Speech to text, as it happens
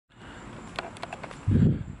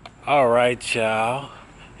Alright, y'all,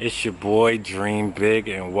 it's your boy Dream Big,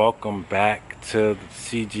 and welcome back to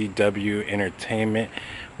CGW Entertainment.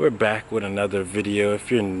 We're back with another video.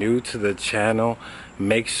 If you're new to the channel,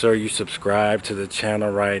 make sure you subscribe to the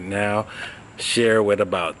channel right now. Share with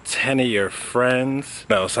about 10 of your friends.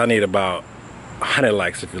 So I need about 100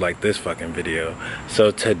 likes if you like this fucking video.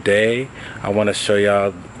 So today I want to show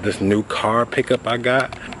y'all this new car pickup I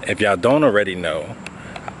got. If y'all don't already know,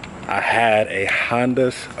 I had a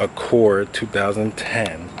Honda Accord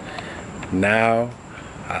 2010. Now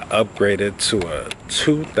I upgraded to a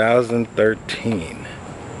 2013.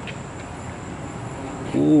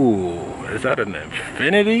 Ooh, is that an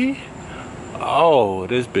Infiniti? Oh,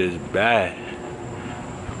 this bitch bad.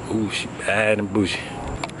 Ooh, she bad and bougie.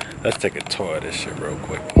 Let's take a tour of this shit real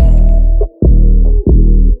quick.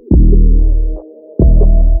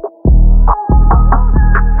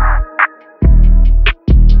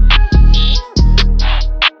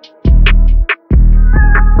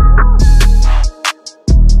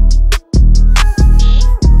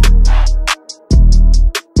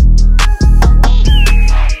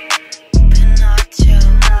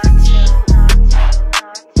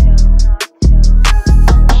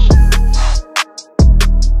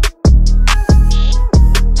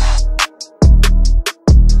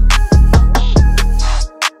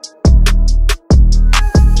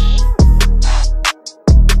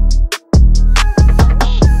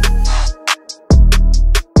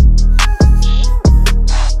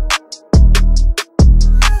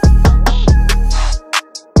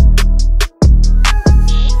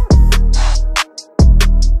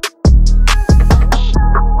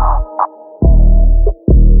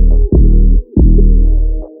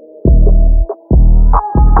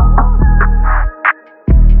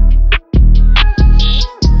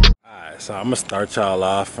 So I'm gonna start y'all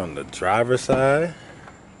off from the driver's side.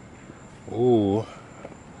 Ooh.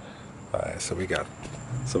 Alright, so we got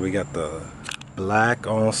the black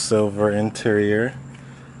on silver interior.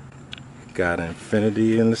 Got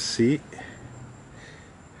Infiniti in the seat.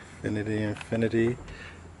 Infiniti.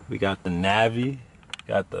 We got the Navi.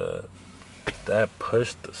 Got that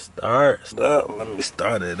push to start. Let me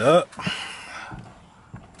start it up.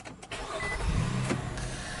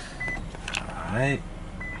 Alright.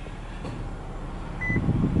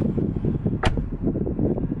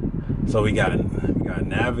 So we got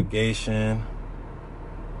navigation.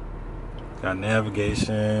 We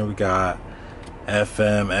got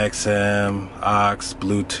FM, XM, aux,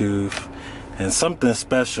 Bluetooth, and something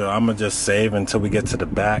special I'm gonna just save until we get to the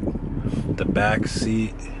back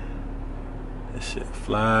seat. This shit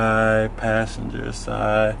fly, passenger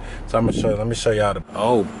side. So let me show y'all the,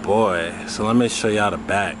 oh boy. So let me show y'all the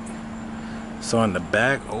back. So in the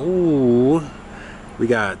back, ooh, we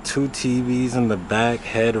got two TVs in the back,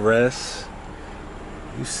 headrests.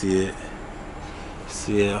 You see it.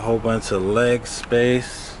 See it, a whole bunch of leg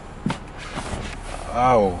space.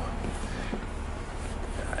 Oh.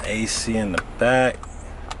 Got AC in the back.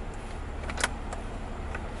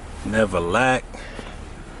 Never lack.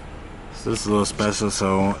 So this is a little special,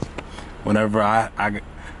 so whenever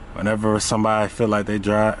whenever somebody feel like they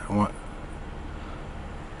drive,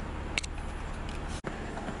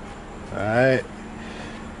 alright.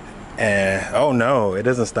 And oh no, it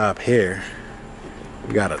doesn't stop here.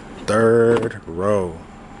 We got a third row.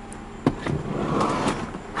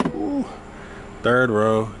 Ooh. Third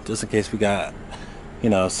row, just in case we got, you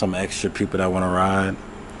know, some extra people that want to ride.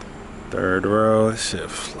 Third row, this shit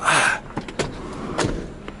fly.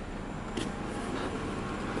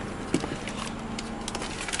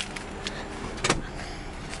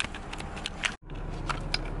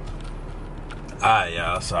 Alright,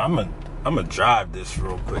 y'all, so I'm gonna drive this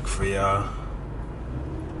real quick for y'all.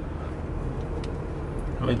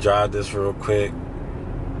 Let me drive this real quick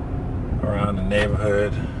around the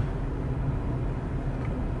neighborhood.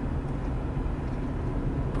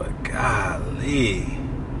 But golly.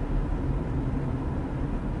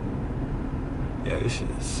 Yeah, this shit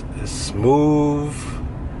is smooth.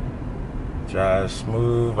 Drive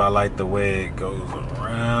smooth. I like the way it goes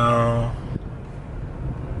around.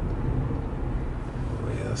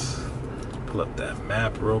 Let's pull up that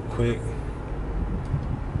map real quick.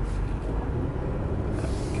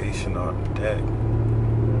 Navigation on deck.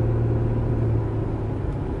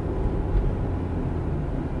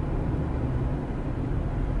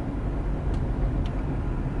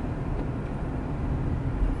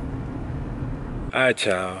 Alright,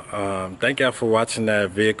 y'all. Thank y'all for watching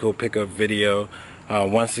that vehicle pickup video.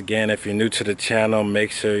 Once again, if you're new to the channel,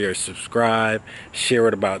 make sure you're subscribed. Share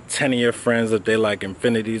it about 10 of your friends if they like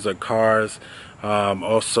Infinitis or cars.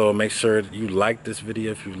 Also, make sure you like this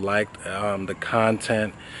video if you liked the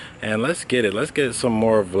content, and let's get it. Let's get some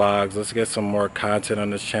more vlogs. Let's get some more content on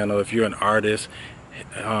this channel. If you're an artist,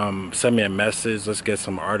 send me a message. Let's get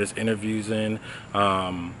some artist interviews in.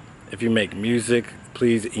 If you make music,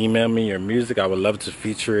 please email me your music. I would love to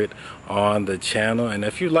feature it on the channel. And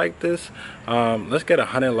if you like this, let's get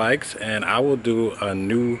 100 likes, and I will do a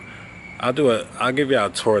new. I'll give y'all a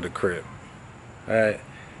tour of the crib. All right.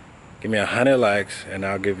 Give me 100 likes and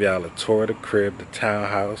I'll give y'all a tour of the crib, the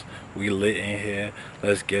townhouse. We lit in here.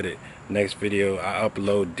 Let's get it. Next video I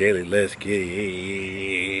upload daily. Let's get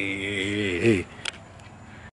it.